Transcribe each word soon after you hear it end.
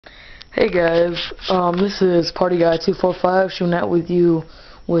Hey guys, this is Party Guy 245 showing out with you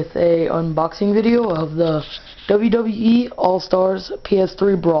with a unboxing video of the WWE All-Stars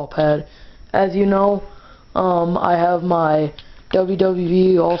PS3 Brawl pad. As you know, I have my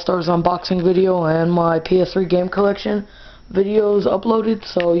WWE All-Stars unboxing video and my PS3 game collection videos uploaded,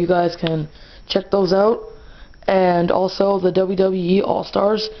 so you guys can check those out. And also the WWE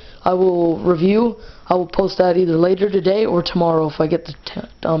All-Stars I will review. I will post that either later today or tomorrow if I get the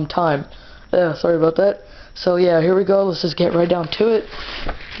time. Sorry about that. So yeah, here we go. Let's just get right down to it.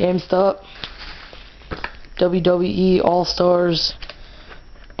 GameStop. WWE All-Stars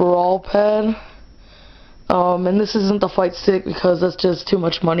Brawl pad. And this isn't the fight stick because that's just too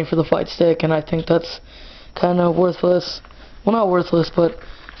much money for the fight stick, and I think that's kind of worthless. Well, not worthless, but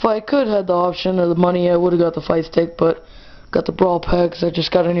if I could have the option or the money, I would have got the fight stick, but got the Brawl pad because I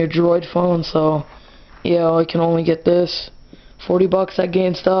just got a new Droid phone, so yeah, I can only get this. 40 bucks at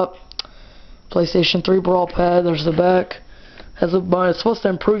GameStop. PlayStation 3 Brawl pad, there's the back. It's supposed to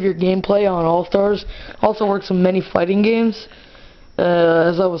improve your gameplay on All-Stars. Also works in many fighting games,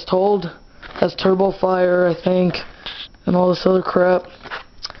 as I was told. Has Turbo Fire, I think, and all this other crap.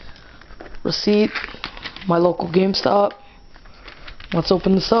 Receipt, my local GameStop. Let's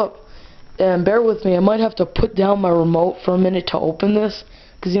open this up. And bear with me, I might have to put down my remote for a minute to open this,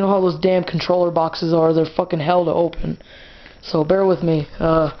 because you know how those damn controller boxes are, they're fucking hell to open. So bear with me.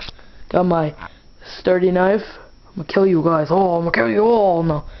 Got my sturdy knife. I'm gonna kill you guys. Oh, I'm gonna kill you all.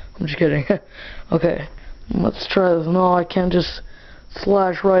 No, I'm just kidding. Okay, let's try this. No, I can't just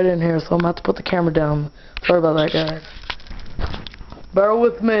slash right in here, so I'm gonna have to put the camera down. Sorry about that, guys. Bear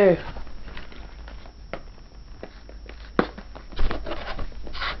with me.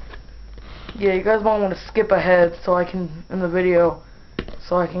 Yeah, you guys might want to skip ahead so I can, in the video,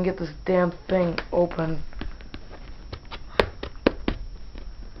 so I can get this damn thing open.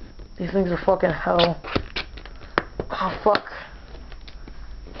 These things are fucking hell. Oh, fuck.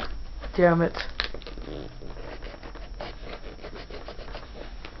 Damn it.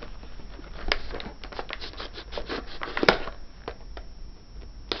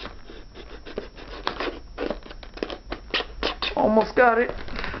 Almost got it.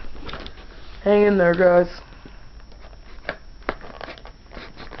 Hang in there, guys.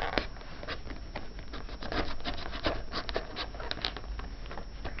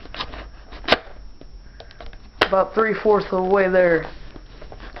 About 3/4 of the way there.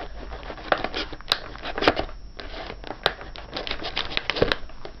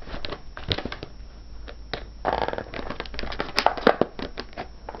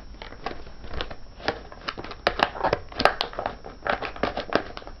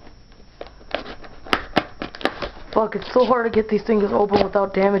 Fuck, it's so hard to get these things open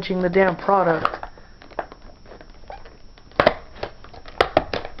without damaging the damn product.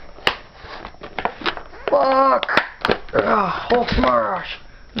 Fuck! Ugh, oh smash!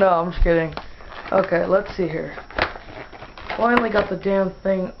 No, I'm just kidding. Okay, let's see here. Finally got the damn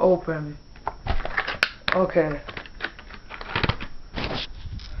thing open. Okay.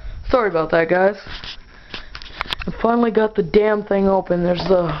 Sorry about that, guys. I finally got the damn thing open. There's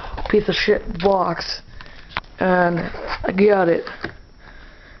the piece of shit box. And I got it.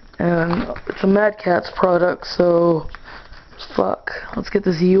 And it's a Mad Catz product, so fuck. Let's get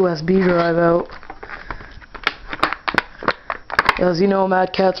this USB drive out. As you know,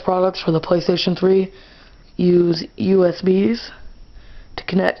 Mad Catz products for the PlayStation 3 use USBs to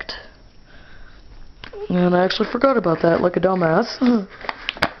connect. And I actually forgot about that, like a dumbass.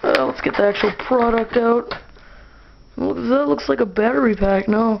 Let's get the actual product out. That looks like a battery pack.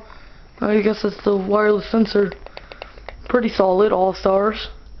 No, I guess it's the wireless sensor. Pretty solid, All-Stars.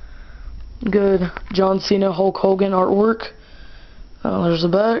 Good John Cena, Hulk Hogan artwork. There's the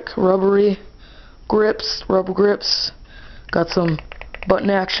back, rubber grips. Got some button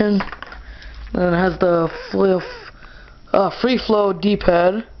action. And it has the free flow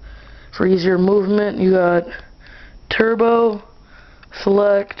D-pad for easier movement. You got turbo,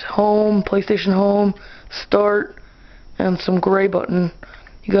 select, home, PlayStation Home, start, and some gray button.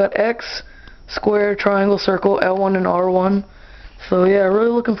 You got X, square, triangle, circle, L1 and R1. So yeah, really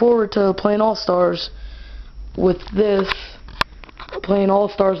looking forward to playing All-Stars with this. Playing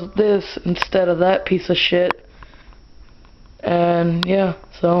All-Stars with this instead of that piece of shit. And yeah,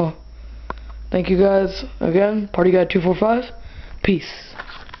 so thank you guys again. Party Guy 245. Peace.